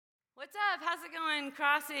What's up? How's it going,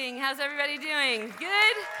 Crossing? How's everybody doing?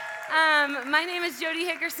 Good? My name is Jodi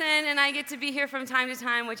Hickerson, and I get to be here from time to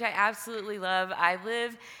time, which I absolutely love. I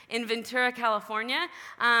live in Ventura, California,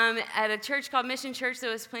 at a church called Mission Church that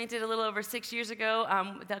was planted a little over 6 years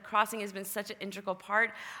ago. The Crossing has been such an integral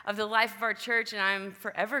part of the life of our church, and I'm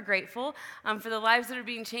forever grateful for the lives that are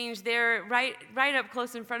being changed there right up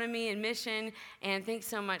close in front of me in Mission. And thanks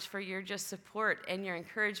so much for your just support and your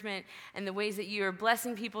encouragement and the ways that you are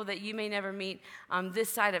blessing people that you may never meet this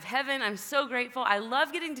side of heaven. I'm so grateful. I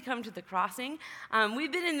love getting to come to the Crossing.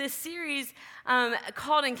 We've been in this series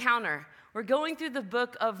called Encounter. We're going through the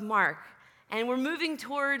book of Mark, and we're moving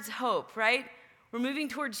towards hope, right? We're moving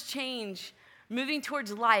towards change, moving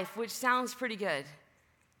towards life, which sounds pretty good.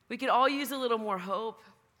 We could all use a little more hope,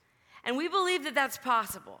 and we believe that that's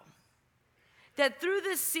possible. That through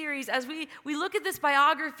this series, as we look at this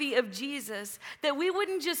biography of Jesus, that we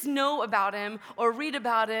wouldn't just know about him or read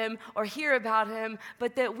about him or hear about him,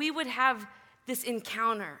 but that we would have this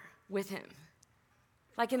encounter with him,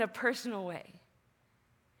 like in a personal way.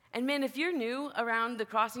 And man, if you're new around the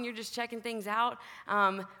Crossing, you're just checking things out,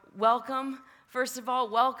 welcome. First of all,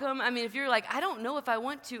 welcome. I mean, if you're like, I don't know if I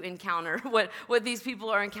want to encounter what these people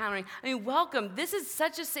are encountering. I mean, welcome. This is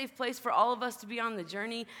such a safe place for all of us to be on the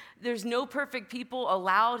journey. There's no perfect people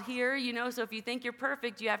allowed here, so if you think you're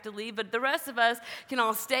perfect, you have to leave. But the rest of us can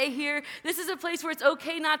all stay here. This is a place where it's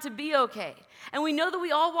okay not to be okay. And we know that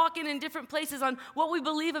we all walk in different places on what we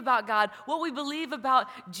believe about God, what we believe about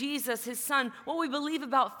Jesus, his son, what we believe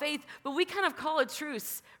about faith. But we kind of call a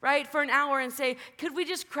truce, right, for an hour and say, could we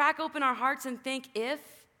just crack open our hearts and think if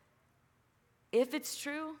it's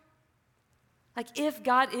true, like if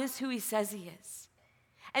God is who he says he is,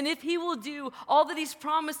 and if he will do all that he's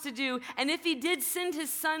promised to do, and if he did send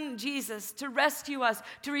his son Jesus to rescue us,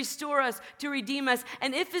 to restore us, to redeem us,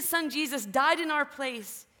 and if his son Jesus died in our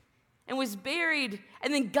place and was buried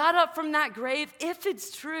and then got up from that grave, if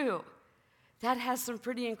it's true, that has some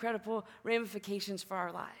pretty incredible ramifications for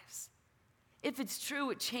our lives. If it's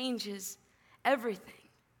true, it changes everything.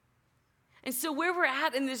 And so where we're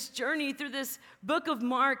at in this journey through this book of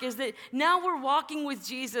Mark is that now we're walking with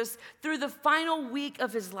Jesus through the final week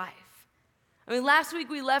of his life. I mean, last week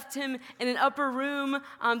we left him in an upper room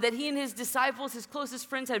that he and his disciples, his closest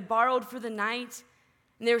friends, had borrowed for the night.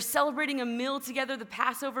 And they were celebrating a meal together, the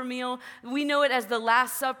Passover meal. We know it as the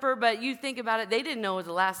Last Supper, but you think about it, they didn't know it was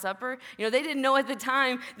the Last Supper. They didn't know at the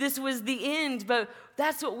time this was the end, but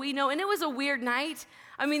that's what we know. And it was a weird night.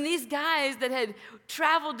 I mean, these guys that had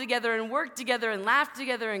traveled together and worked together and laughed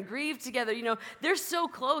together and grieved together, they're so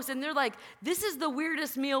close. And they're like, this is the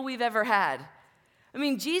weirdest meal we've ever had. I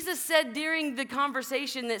mean, Jesus said during the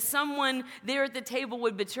conversation that someone there at the table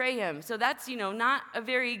would betray him. So that's, not a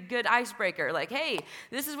very good icebreaker. Like, hey,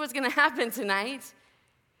 this is what's going to happen tonight.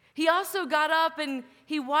 He also got up and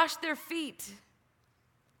he washed their feet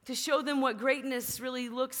to show them what greatness really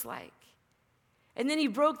looks like. And then he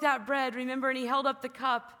broke that bread, remember, and he held up the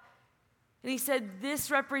cup. And he said,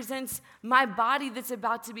 this represents my body that's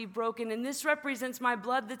about to be broken, and this represents my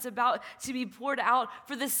blood that's about to be poured out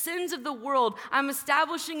for the sins of the world. I'm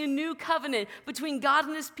establishing a new covenant between God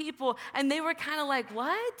and his people. And they were kind of like,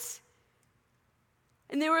 what?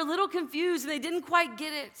 And they were a little confused, and they didn't quite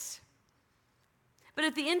get it. But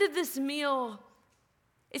at the end of this meal,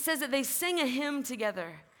 it says that they sang a hymn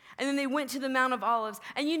together. And then they went to the Mount of Olives.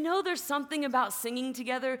 And there's something about singing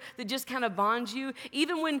together that just kind of bonds you.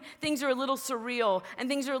 Even when things are a little surreal and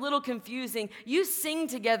things are a little confusing, you sing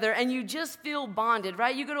together and you just feel bonded,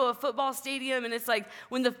 right? You go to a football stadium and it's like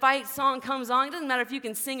when the fight song comes on, it doesn't matter if you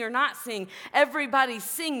can sing or not sing. Everybody's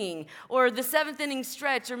singing. Or the seventh inning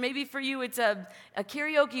stretch, or maybe for you it's a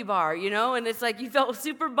karaoke bar, and it's like you felt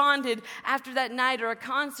super bonded after that night, or a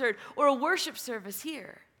concert or a worship service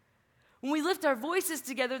here. When we lift our voices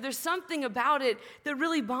together, there's something about it that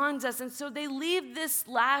really bonds us. And so they leave this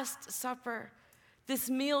Last Supper, this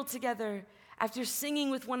meal together, after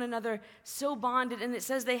singing with one another, so bonded. And it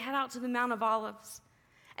says they head out to the Mount of Olives.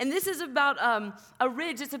 And this is about a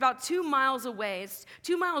ridge. It's about 2 miles away. It's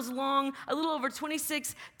 2 miles long, a little over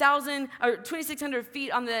 2,600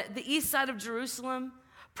 feet on the east side of Jerusalem.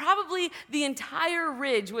 Probably the entire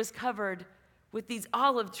ridge was covered with these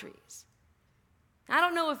olive trees. I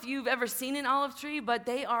don't know if you've ever seen an olive tree, but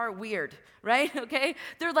they are weird, right? Okay?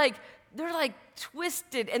 They're like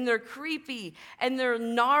twisted, and they're creepy, and they're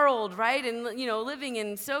gnarled, right? And, living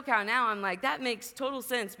in SoCal now, I'm like, that makes total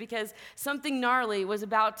sense, because something gnarly was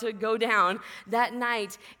about to go down that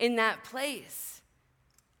night in that place.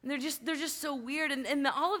 And they're just so weird. And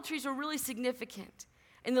the olive trees were really significant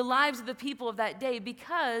in the lives of the people of that day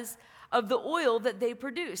because of the oil that they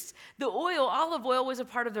produced. The oil, olive oil, was a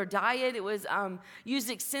part of their diet. It was used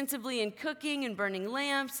extensively in cooking and burning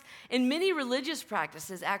lamps. In many religious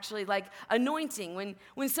practices, actually, like anointing,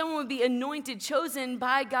 when someone would be anointed, chosen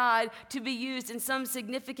by God to be used in some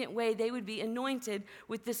significant way, they would be anointed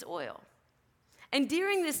with this oil. And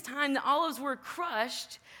during this time, the olives were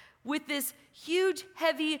crushed with this huge,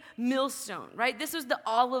 heavy millstone, right? This was the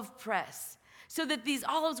olive press. So that these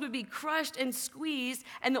olives would be crushed and squeezed,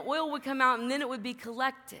 and the oil would come out, and then it would be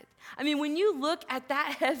collected. I mean, when you look at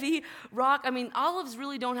that heavy rock, I mean, olives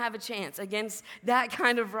really don't have a chance against that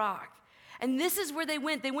kind of rock. And this is where they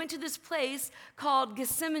went. They went to this place called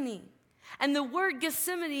Gethsemane. And the word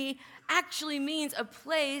Gethsemane actually means a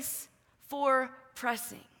place for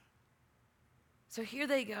pressing. So here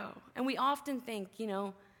they go. And we often think,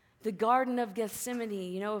 the Garden of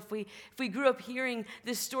Gethsemane. If we grew up hearing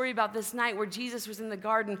this story about this night where Jesus was in the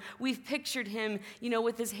garden, we've pictured him,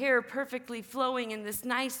 with his hair perfectly flowing in this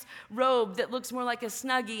nice robe that looks more like a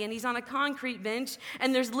Snuggie, and he's on a concrete bench,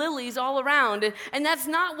 and there's lilies all around. And that's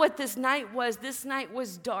not what this night was. This night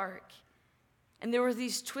was dark. And there were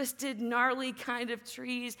these twisted, gnarly kind of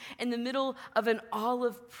trees in the middle of an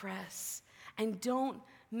olive press. And don't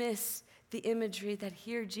miss the imagery that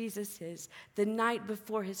here Jesus is, the night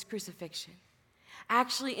before his crucifixion,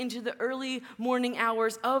 actually into the early morning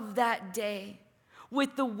hours of that day,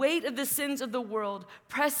 with the weight of the sins of the world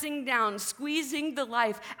pressing down, squeezing the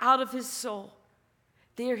life out of his soul.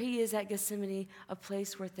 There he is at Gethsemane, a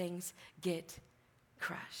place where things get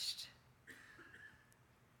crushed.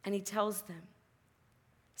 And he tells them,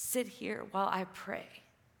 sit here while I pray.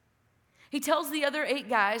 He tells the other 8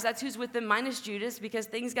 guys, that's who's with them, minus Judas, because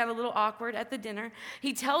things got a little awkward at the dinner.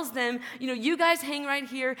 He tells them, you guys hang right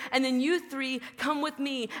here, and then you 3 come with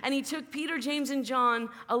me. And he took Peter, James, and John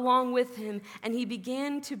along with him, and he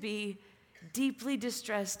began to be deeply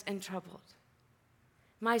distressed and troubled.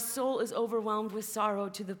 My soul is overwhelmed with sorrow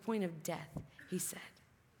to the point of death, he said.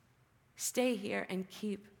 Stay here and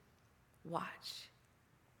keep watch.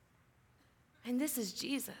 And this is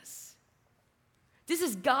Jesus. This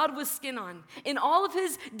is God with skin on. In all of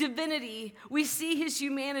his divinity, we see his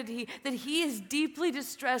humanity, that he is deeply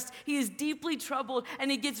distressed, he is deeply troubled, and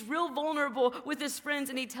he gets real vulnerable with his friends,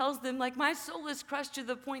 and he tells them, my soul is crushed to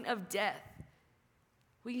the point of death.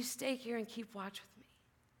 Will you stay here and keep watch with me?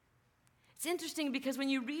 It's interesting because when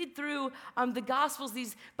you read through the Gospels,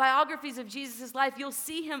 these biographies of Jesus' life, you'll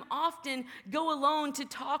see him often go alone to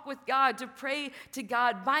talk with God, to pray to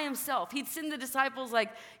God by himself. He'd send the disciples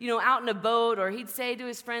out in a boat, or he'd say to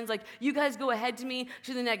his friends, you guys go ahead to me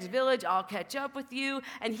to the next village, I'll catch up with you.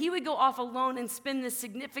 And he would go off alone and spend this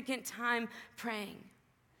significant time praying.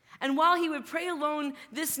 And while he would pray alone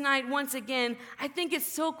this night once again, I think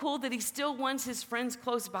it's so cool that he still wants his friends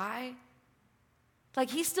close by.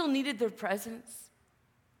 He still needed their presence.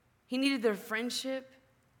 He needed their friendship.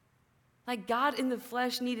 God in the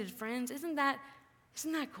flesh needed friends. Isn't that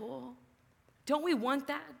cool? Don't we want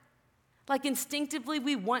that? Instinctively,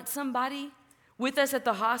 we want somebody with us at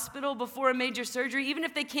the hospital before a major surgery. Even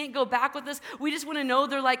if they can't go back with us, we just want to know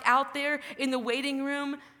they're out there in the waiting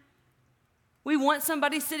room. We want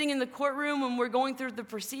somebody sitting in the courtroom when we're going through the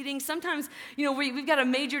proceedings. Sometimes, we've got a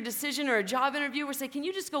major decision or a job interview. We're saying, can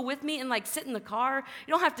you just go with me and sit in the car?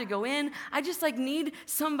 You don't have to go in. I just need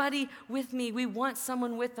somebody with me. We want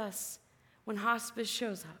someone with us when hospice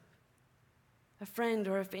shows up. A friend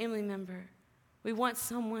or a family member. We want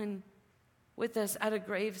someone with us at a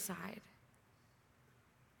graveside.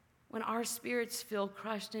 When our spirits feel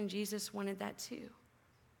crushed, and Jesus wanted that too.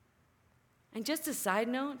 And just a side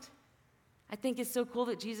note, I think it's so cool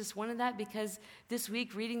that Jesus wanted that, because this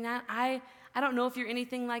week reading that, I don't know if you're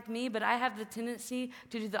anything like me, but I have the tendency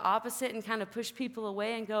to do the opposite and kind of push people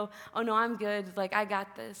away and go, oh no, I'm good, I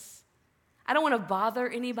got this. I don't want to bother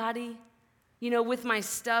anybody, with my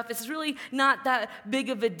stuff. It's really not that big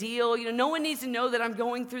of a deal. No one needs to know that I'm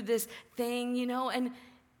going through this thing, and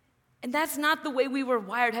that's not the way we were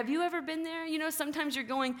wired. Have you ever been there? Sometimes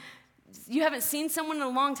you haven't seen someone in a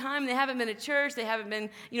long time. They haven't been at church. They haven't been,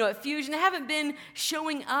 at Fusion. They haven't been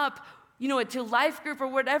showing up, to life group or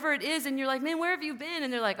whatever it is. And you're like, man, where have you been?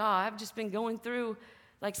 And they're like, oh, I've just been going through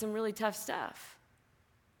some really tough stuff.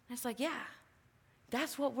 And it's yeah,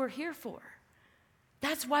 that's what we're here for.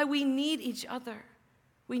 That's why we need each other.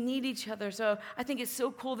 We need each other. So I think it's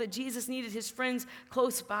so cool that Jesus needed his friends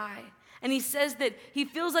close by. And he says that he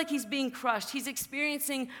feels like he's being crushed. He's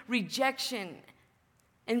experiencing rejection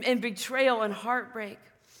and betrayal and heartbreak.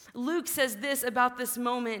 Luke says this about this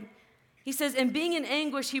moment. He says, and being in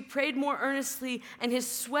anguish, he prayed more earnestly, and his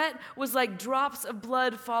sweat was like drops of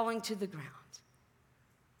blood falling to the ground.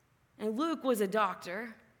 And Luke was a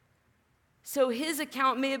doctor, So his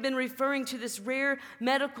account may have been referring to this rare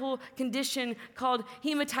medical condition called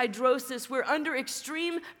hematidrosis, where under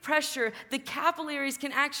extreme pressure, the capillaries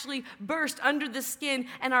can actually burst under the skin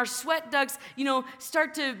and our sweat ducts,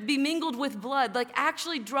 start to be mingled with blood. Like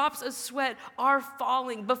actually drops of sweat are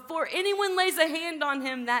falling before anyone lays a hand on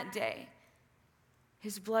him that day.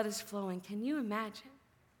 His blood is flowing. Can you imagine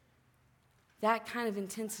that kind of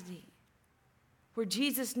intensity? Where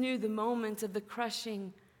Jesus knew the moments of the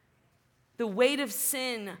crushing, the weight of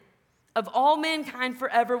sin of all mankind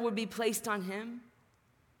forever would be placed on him.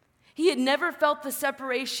 He had never felt the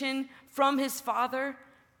separation from his Father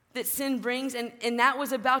that sin brings, and that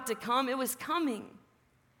was about to come. It was coming,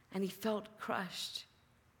 and he felt crushed.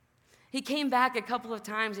 He came back a couple of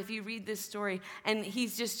times, if you read this story, and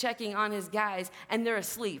he's just checking on his guys, and they're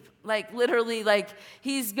asleep. Like, literally, like,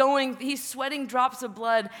 he's sweating drops of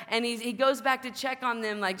blood, and he goes back to check on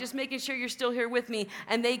them, like, just making sure you're still here with me,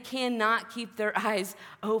 and they cannot keep their eyes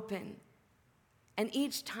open. And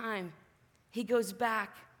each time, he goes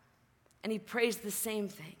back, and he prays the same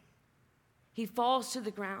thing. He falls to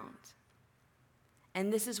the ground,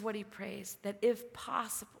 and this is what he prays, that if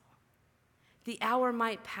possible, the hour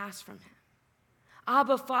might pass from him.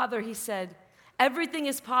 Abba, Father, he said, everything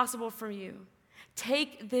is possible for you.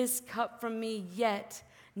 Take this cup from me, yet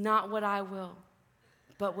not what I will,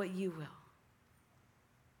 but what you will.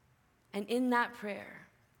 And in that prayer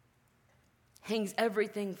hangs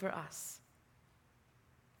everything for us.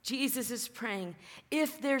 Jesus is praying,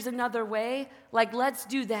 if there's another way, like let's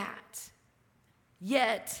do that.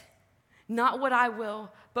 Yet not what I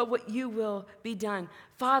will, but what you will be done.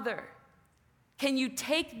 Father, can you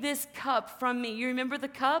take this cup from me? You remember the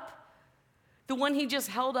cup? The one he just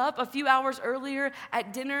held up a few hours earlier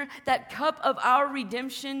at dinner? That cup of our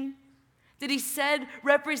redemption that he said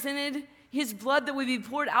represented his blood that would be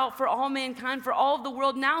poured out for all mankind, for all of the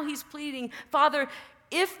world. Now he's pleading, Father,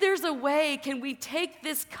 if there's a way, can we take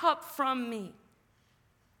this cup from me?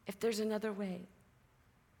 If there's another way.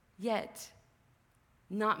 Yet,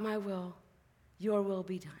 not my will, your will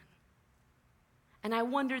be done. And I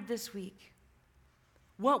wondered this week,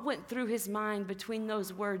 what went through his mind between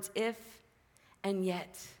those words, if and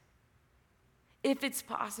yet? If it's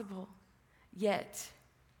possible, yet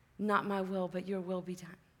not my will, but your will be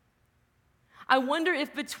done. I wonder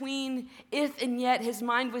if between if and yet his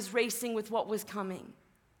mind was racing with what was coming.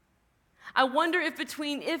 I wonder if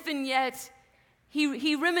between if and yet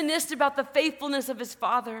he reminisced about the faithfulness of his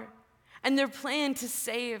Father and their plan to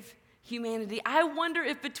save humanity. I wonder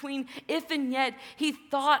if between if and yet he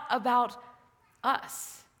thought about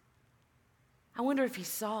us. I wonder if he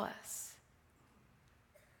saw us.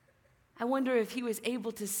 I wonder if he was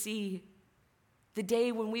able to see the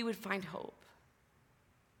day when we would find hope.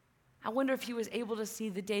 I wonder if he was able to see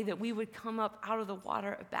the day that we would come up out of the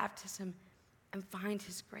water of baptism and find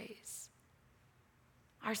his grace.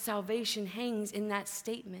 Our salvation hangs in that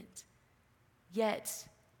statement, yet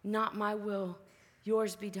not my will,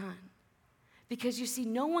 yours be done. Because you see,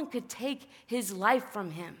 no one could take his life from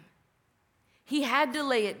him. He had to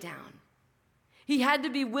lay it down. He had to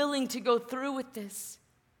be willing to go through with this.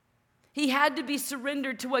 He had to be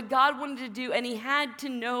surrendered to what God wanted to do, and he had to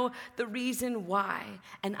know the reason why.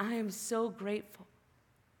 And I am so grateful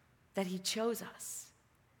that he chose us,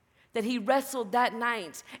 that he wrestled that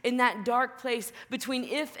night in that dark place between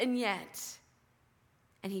if and yet,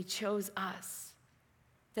 and he chose us,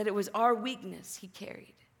 that it was our weakness he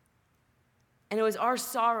carried, and it was our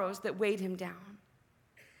sorrows that weighed him down.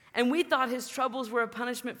 And we thought his troubles were a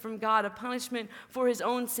punishment from God, a punishment for his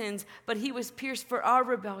own sins, but he was pierced for our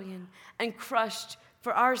rebellion and crushed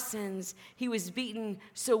for our sins. He was beaten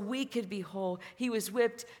so we could be whole. He was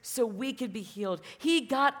whipped so we could be healed. He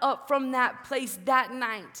got up from that place that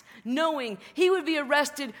night, knowing he would be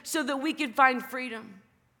arrested so that we could find freedom,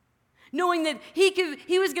 knowing that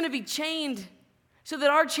he was going to be chained so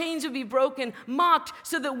that our chains would be broken, mocked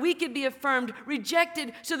so that we could be affirmed,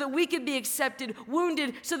 rejected so that we could be accepted,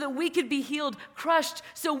 wounded so that we could be healed, crushed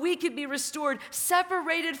so we could be restored,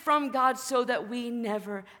 separated from God so that we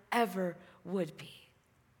never, ever would be.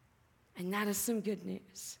 And that is some good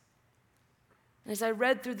news. And as I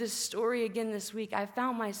read through this story again this week, I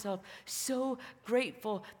found myself so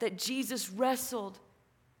grateful that Jesus wrestled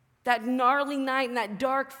that gnarly night in that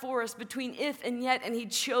dark forest between if and yet, and he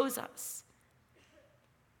chose us.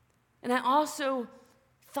 And I also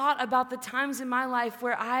thought about the times in my life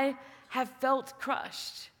where I have felt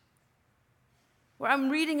crushed, where I'm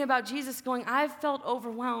reading about Jesus going, I've felt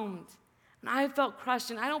overwhelmed, and I've felt crushed,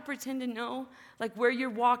 and I don't pretend to know like where you're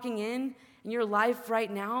walking in your life right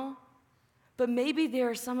now, but maybe there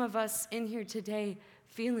are some of us in here today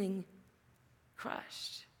feeling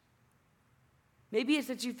crushed. Maybe it's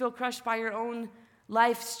that you feel crushed by your own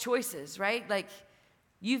life's choices, right? Like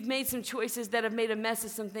you've made some choices that have made a mess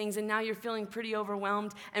of some things, and now you're feeling pretty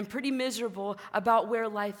overwhelmed and pretty miserable about where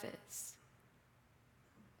life is.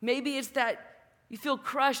 Maybe it's that you feel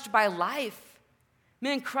crushed by life.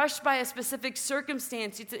 Man, crushed by a specific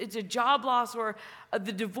circumstance. It's a job loss or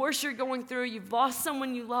the divorce you're going through. You've lost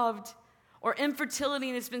someone you loved. Or infertility,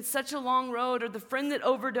 and it's been such a long road, or the friend that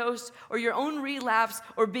overdosed, or your own relapse,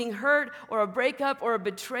 or being hurt, or a breakup, or a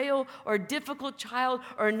betrayal, or a difficult child,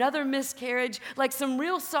 or another miscarriage, like some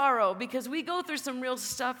real sorrow, because we go through some real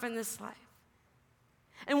stuff in this life.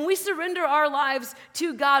 And when we surrender our lives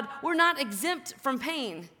to God, we're not exempt from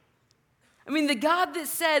pain. I mean, the God that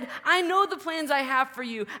said, I know the plans I have for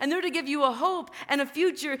you, and they're to give you a hope and a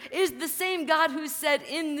future, is the same God who said,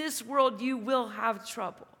 in this world you will have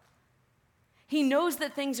trouble. He knows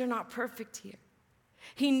that things are not perfect here.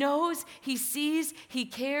 He knows, he sees, he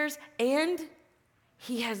cares, and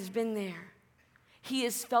he has been there. He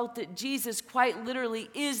has felt it. Jesus, quite literally,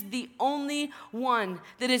 is the only one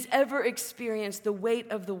that has ever experienced the weight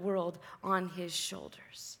of the world on his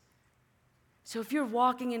shoulders. So if you're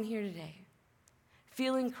walking in here today,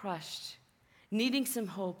 feeling crushed, needing some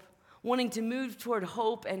hope, wanting to move toward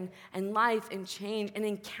hope and life and change and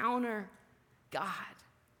encounter God,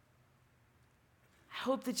 I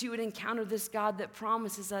hope that you would encounter this God that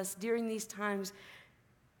promises us during these times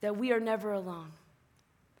that we are never alone.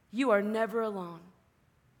 You are never alone.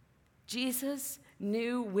 Jesus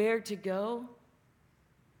knew where to go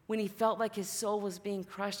when he felt like his soul was being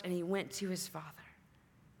crushed, and he went to his Father.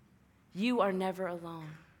 You are never alone.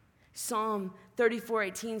 Psalm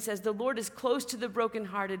 34:18 says, the Lord is close to the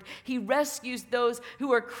brokenhearted. He rescues those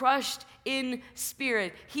who are crushed in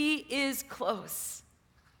spirit. He is close.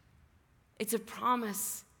 It's a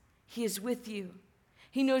promise. He is with you.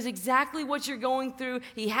 He knows exactly what you're going through.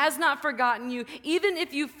 He has not forgotten you. Even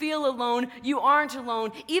if you feel alone, you aren't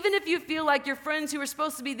alone. Even if you feel like your friends who are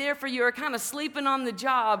supposed to be there for you are kind of sleeping on the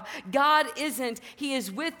job, God isn't. He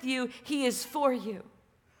is with you. He is for you.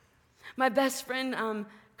 My best friend,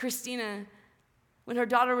 Christina, when her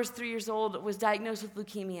daughter was 3 years old, was diagnosed with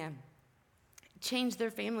leukemia. It changed their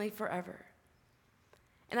family forever.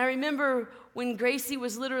 And I remember when Gracie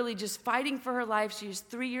was literally just fighting for her life. She was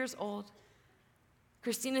 3 years old.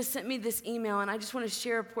 Christina sent me this email, and I just want to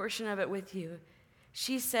share a portion of it with you.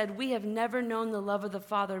 She said, we have never known the love of the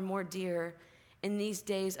Father more dear in these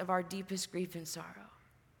days of our deepest grief and sorrow.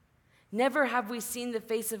 Never have we seen the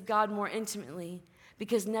face of God more intimately,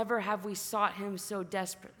 because never have we sought him so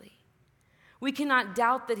desperately. We cannot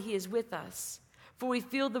doubt that he is with us, for we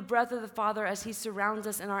feel the breath of the Father as he surrounds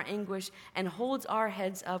us in our anguish and holds our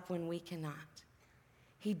heads up when we cannot.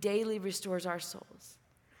 He daily restores our souls.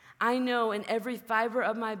 I know in every fiber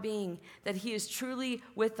of my being that he is truly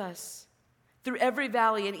with us through every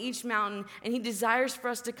valley and each mountain, and he desires for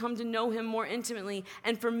us to come to know him more intimately.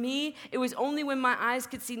 And for me, it was only when my eyes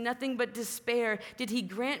could see nothing but despair did he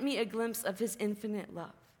grant me a glimpse of his infinite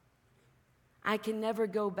love. I can never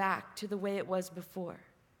go back to the way it was before.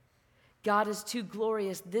 God is too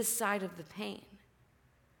glorious this side of the pain.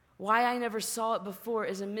 Why I never saw it before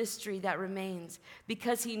is a mystery that remains,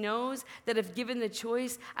 because he knows that if given the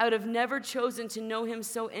choice, I would have never chosen to know him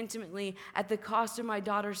so intimately at the cost of my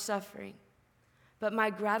daughter's suffering. But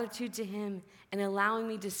my gratitude to him in allowing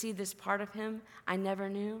me to see this part of him I never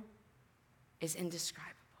knew is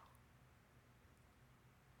indescribable.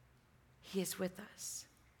 He is with us.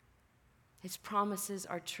 His promises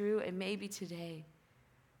are true, and maybe today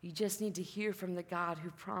you just need to hear from the God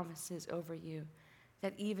who promises over you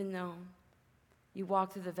that even though you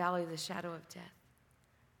walk through the valley of the shadow of death,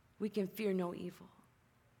 we can fear no evil,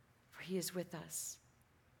 for he is with us.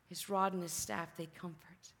 His rod and his staff, they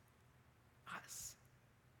comfort us.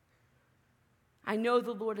 I know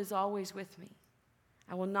the Lord is always with me.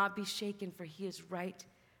 I will not be shaken, for he is right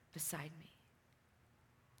beside me.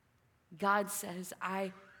 God says,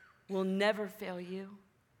 I will never fail you.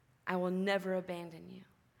 I will never abandon you.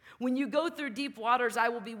 When you go through deep waters, I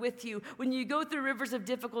will be with you. When you go through rivers of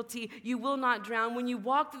difficulty, you will not drown. When you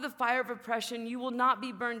walk through the fire of oppression, you will not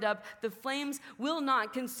be burned up. The flames will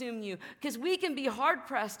not consume you. Because we can be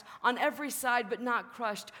hard-pressed on every side, but not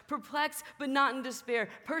crushed. Perplexed, but not in despair.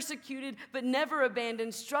 Persecuted, but never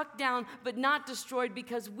abandoned. Struck down, but not destroyed,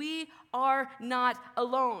 because we are not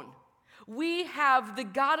alone. We have the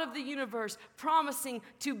God of the universe promising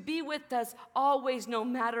to be with us always, no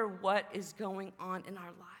matter what is going on in our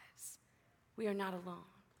lives. We are not alone.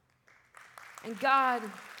 And God,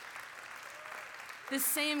 this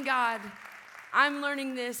same God, I'm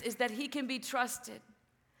learning this, is that he can be trusted.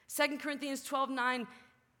 2 Corinthians 12:9,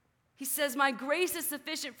 He says, my grace is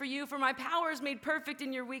sufficient for you, for my power is made perfect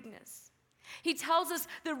in your weakness. He tells us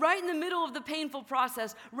that right in the middle of the painful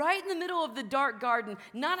process, right in the middle of the dark garden,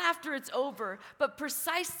 not after it's over, but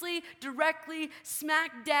precisely, directly,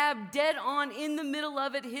 smack dab, dead on in the middle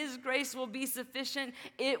of it, his grace will be sufficient.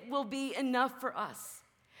 It will be enough for us.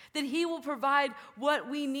 That he will provide what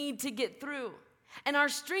we need to get through. And our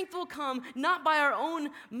strength will come not by our own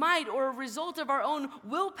might or a result of our own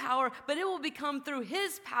willpower, but it will become through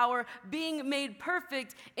his power being made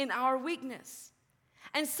perfect in our weakness.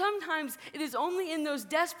 And sometimes it is only in those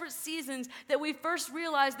desperate seasons that we first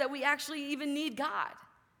realize that we actually even need God,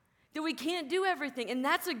 that we can't do everything, and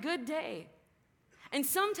that's a good day. And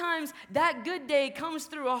sometimes that good day comes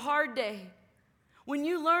through a hard day. When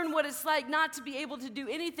you learn what it's like not to be able to do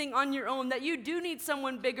anything on your own, that you do need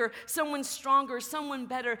someone bigger, someone stronger, someone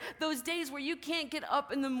better. Those days where you can't get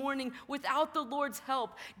up in the morning without the Lord's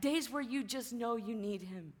help. Days where you just know you need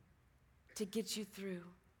him to get you through.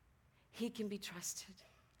 He can be trusted.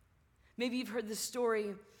 Maybe you've heard the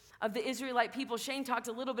story of the Israelite people. Shane talked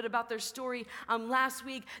a little bit about their story last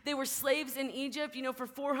week. They were slaves in Egypt, for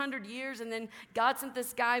 400 years, and then God sent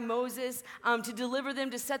this guy, Moses, to deliver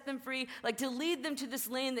them, to set them free, to lead them to this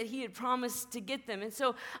land that he had promised to get them. And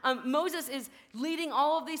so Moses is leading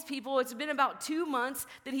all of these people. It's been about 2 months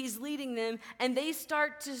that he's leading them, and they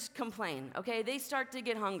start to complain, okay? They start to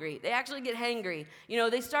get hungry. They actually get hangry.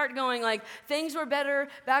 They start going things were better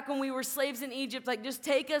back when we were slaves in Egypt. Just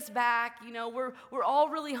take us back. We're all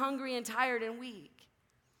really hungry and tired and weak.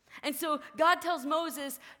 And so God tells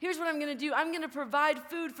Moses, here's what I'm going to do. I'm going to provide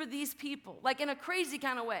food for these people, in a crazy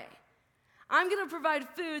kind of way. I'm going to provide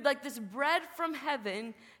food like this bread from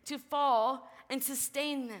heaven to fall and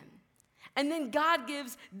sustain them. And then God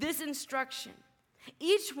gives this instruction.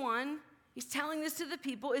 Each one, he's telling this to the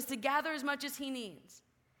people, is to gather as much as he needs.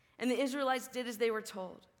 And the Israelites did as they were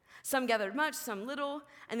told. Some gathered much, some little,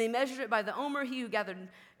 and they measured it by the omer. He who gathered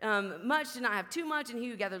much did not have too much, and he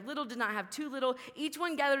who gathered little did not have too little. Each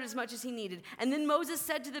one gathered as much as he needed. And then Moses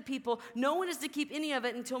said to the people, no one is to keep any of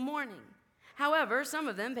it until morning. However, some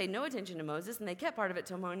of them paid no attention to Moses, and they kept part of it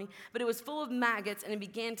till morning, but it was full of maggots, and it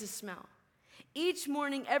began to smell. Each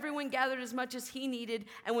morning, everyone gathered as much as he needed,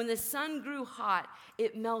 and when the sun grew hot,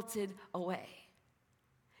 it melted away.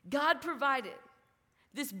 God provided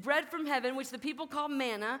this bread from heaven, which the people call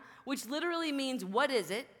manna, which literally means, what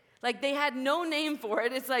is it? They had no name for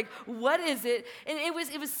it. It's what is it? And it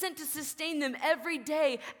was sent to sustain them every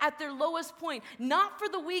day at their lowest point, not for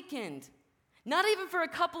the weekend, not even for a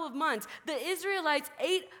couple of months. The Israelites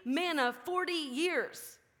ate manna 40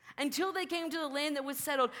 years until they came to the land that was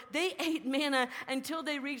settled. They ate manna until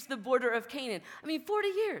they reached the border of Canaan. 40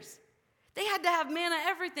 years. They had to have manna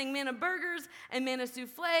everything, manna burgers and manna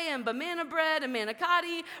souffle and banana bread and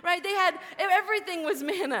manicotti, right? Everything was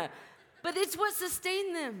manna. But it's what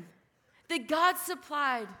sustained them, that God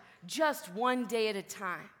supplied just one day at a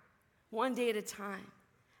time,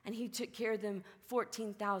 And he took care of them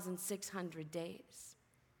 14,600 days.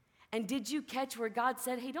 And did you catch where God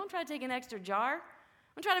said, hey, don't try to take an extra jar.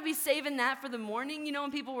 Don't try to be saving that for the morning,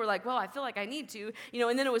 and people were like, well, I feel like I need to,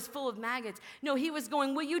 and then it was full of maggots. No, he was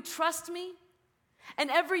going, will you trust me?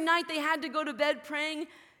 And every night they had to go to bed praying,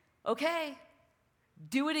 okay,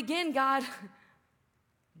 do it again, God.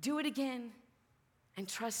 Do it again and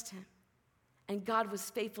trust him. And God was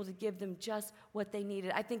faithful to give them just what they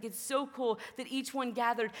needed. I think it's so cool that each one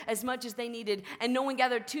gathered as much as they needed and no one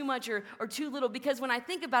gathered too much or too little, because when I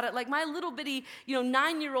think about it, my little bitty,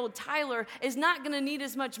 9-year-old Tyler is not going to need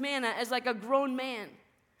as much manna as a grown man.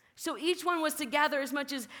 So each one was to gather as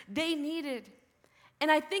much as they needed. And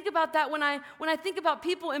I think about that when I think about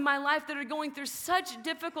people in my life that are going through such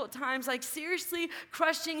difficult times, seriously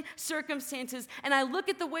crushing circumstances, and I look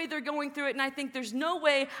at the way they're going through it, and I think there's no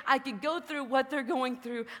way I could go through what they're going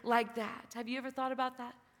through like that. Have you ever thought about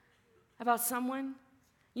that? About someone?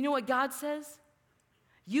 You know what God says?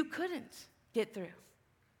 You couldn't get through.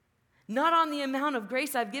 Not on the amount of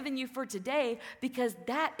grace I've given you for today, because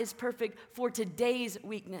that is perfect for today's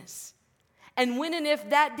weakness. And when and if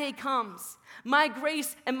that day comes, my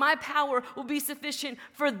grace and my power will be sufficient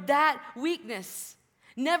for that weakness.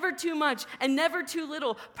 Never too much and never too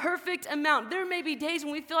little. Perfect amount. There may be days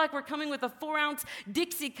when we feel like we're coming with a 4-ounce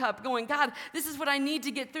Dixie cup going, God, this is what I need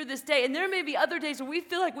to get through this day. And there may be other days where we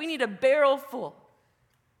feel like we need a barrel full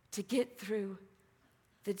to get through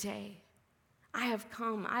the day. I have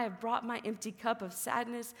brought my empty cup of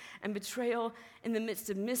sadness and betrayal in the midst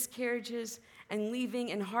of miscarriages and leaving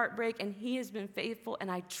and heartbreak, and he has been faithful, and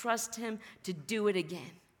I trust him to do it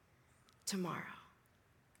again tomorrow.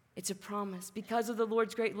 It's a promise. Because of the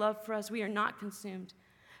Lord's great love for us, we are not consumed,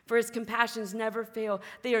 For his compassions never fail.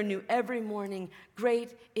 They are new every morning.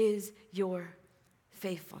 Great is your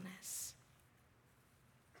faithfulness.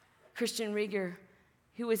 Christian Rieger,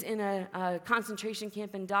 who was in a concentration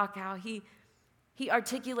camp in Dachau, he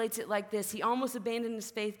articulates it like this. He almost abandoned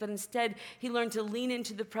his faith, but instead he learned to lean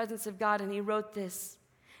into the presence of God, and he wrote this.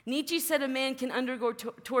 Nietzsche said a man can undergo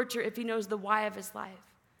torture if he knows the why of his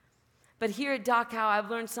life. But here at Dachau, I've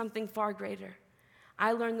learned something far greater.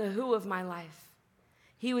 I learned the who of my life.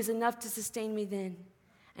 He was enough to sustain me then,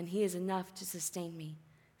 and he is enough to sustain me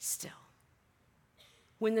still.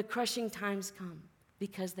 When the crushing times come,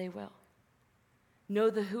 because they will,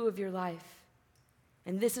 know the who of your life.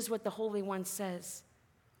 And this is what the Holy One says.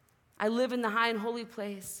 I live in the high and holy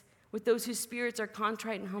place with those whose spirits are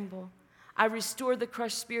contrite and humble. I restore the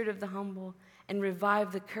crushed spirit of the humble and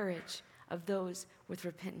revive the courage of those with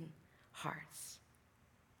repentant hearts.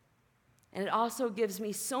 And it also gives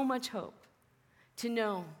me so much hope to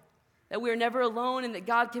know that we are never alone and that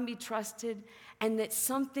God can be trusted and that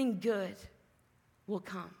something good will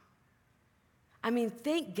come. I mean,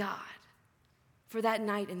 thank God for that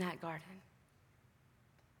night in that garden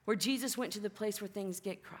where Jesus went to the place where things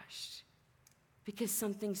get crushed because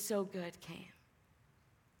something so good came.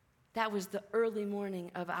 That was the early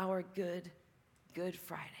morning of our Good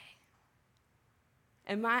Friday.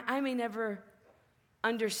 And I may never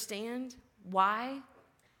understand why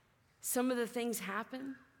some of the things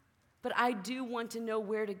happen, but I do want to know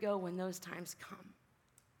where to go when those times come.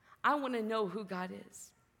 I want to know who God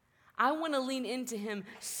is. I want to lean into him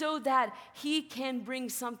so that he can bring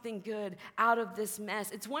something good out of this mess.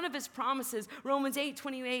 It's one of his promises, Romans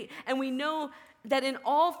 8:28, and we know that in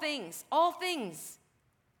all things,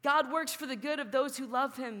 God works for the good of those who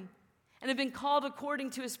love him and have been called according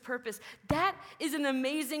to his purpose. That is an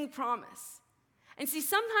amazing promise. And see,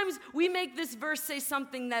 sometimes we make this verse say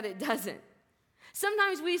something that it doesn't.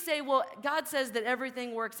 Sometimes we say, well, God says that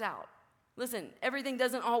everything works out. Listen, everything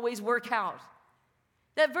doesn't always work out.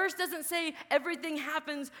 That verse doesn't say everything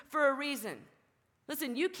happens for a reason.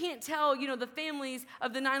 Listen, you can't tell, the families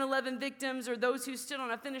of the 9/11 victims or those who stood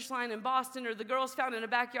on a finish line in Boston or the girls found in a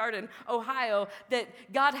backyard in Ohio that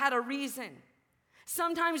God had a reason.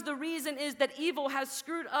 Sometimes the reason is that evil has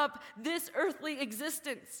screwed up this earthly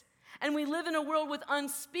existence. And we live in a world with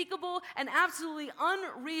unspeakable and absolutely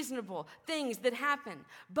unreasonable things that happen.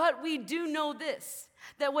 But we do know this,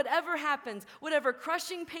 that whatever happens, whatever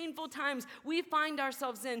crushing, painful times we find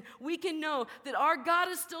ourselves in, we can know that our God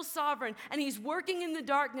is still sovereign and he's working in the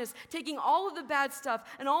darkness, taking all of the bad stuff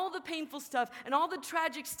and all the painful stuff and all the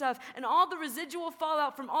tragic stuff and all the residual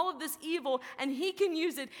fallout from all of this evil, and he can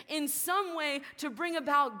use it in some way to bring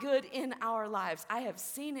about good in our lives. I have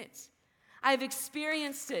seen it. I've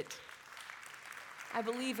experienced it. I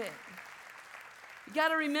believe it. You got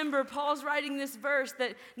to remember, Paul's writing this verse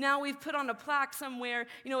that now we've put on a plaque somewhere.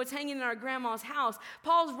 It's hanging in our grandma's house.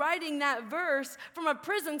 Paul's writing that verse from a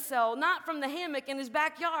prison cell, not from the hammock in his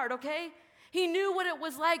backyard, okay? He knew what it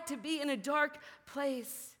was like to be in a dark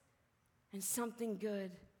place, and something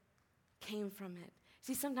good came from it.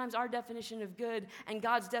 See, sometimes our definition of good and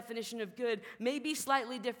God's definition of good may be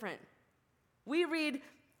slightly different. We read,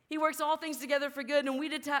 he works all things together for good, and we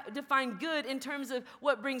define good in terms of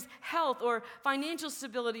what brings health or financial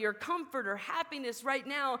stability or comfort or happiness right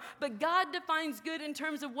now. But God defines good in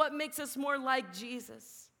terms of what makes us more like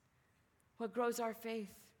Jesus, what grows our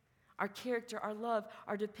faith, our character, our love,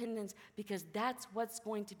 our dependence, because that's what's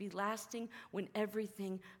going to be lasting when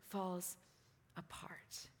everything falls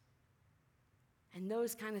apart. And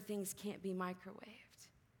those kind of things can't be microwaved.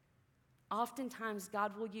 Oftentimes,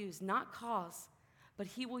 God will use, not cause, but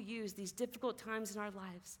he will use these difficult times in our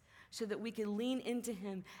lives so that we can lean into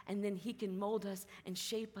him, and then he can mold us and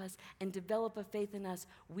shape us and develop a faith in us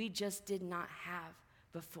we just did not have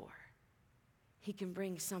before. He can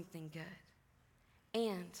bring something good.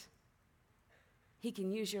 And he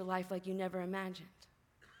can use your life like you never imagined.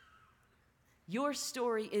 Your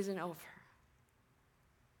story isn't over.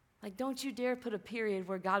 Like, don't you dare put a period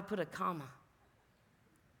where God put a comma.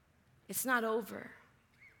 It's not over.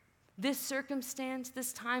 This circumstance,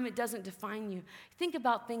 this time, it doesn't define you. Think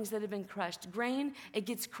about things that have been crushed. Grain, it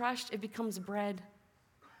gets crushed, it becomes bread.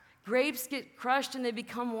 Grapes get crushed and they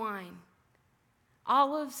become wine.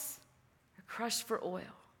 Olives are crushed for oil.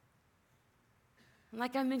 And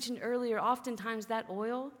like I mentioned earlier, oftentimes that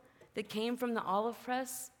oil that came from the olive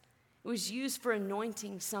press, it was used for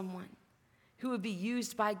anointing someone who would be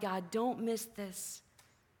used by God. Don't miss this.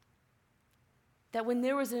 That when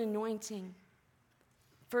there was an anointing,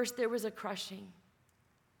 first there was a crushing.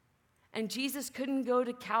 And Jesus couldn't go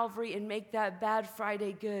to Calvary and make that bad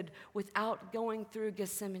Friday good without going through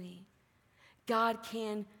Gethsemane. God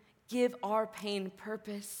can give our pain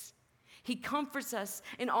purpose. He comforts us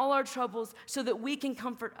in all our troubles so that we can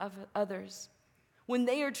comfort others. When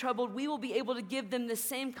they are troubled, we will be able to give them the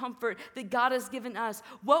same comfort that God has given us.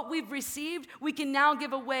 What we've received, we can now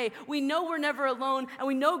give away. We know we're never alone, and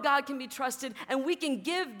we know God can be trusted, and we can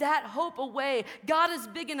give that hope away. God is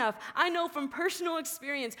big enough, I know from personal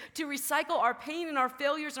experience, to recycle our pain and our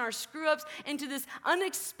failures and our screw-ups into this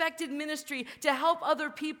unexpected ministry to help other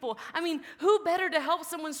people. I mean, who better to help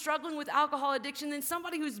someone struggling with alcohol addiction than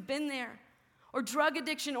somebody who's been there? Or drug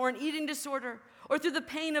addiction, or an eating disorder, or through the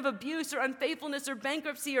pain of abuse or unfaithfulness or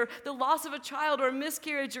bankruptcy or the loss of a child or a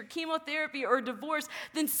miscarriage or chemotherapy or divorce,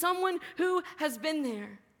 than someone who has been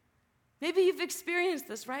there. Maybe you've experienced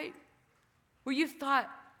this, right? Where you've thought,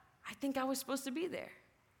 I think I was supposed to be there.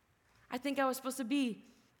 I think I was supposed to be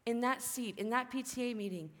in that seat, in that PTA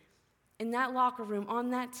meeting, in that locker room, on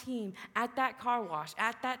that team, at that car wash,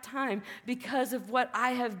 at that time, because of what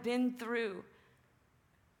I have been through.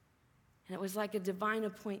 And it was like a divine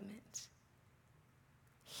appointment.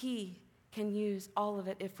 He can use all of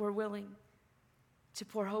it if we're willing to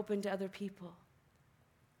pour hope into other people.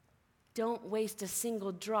 Don't waste a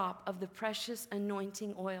single drop of the precious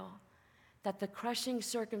anointing oil that the crushing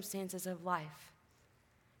circumstances of life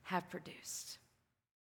have produced.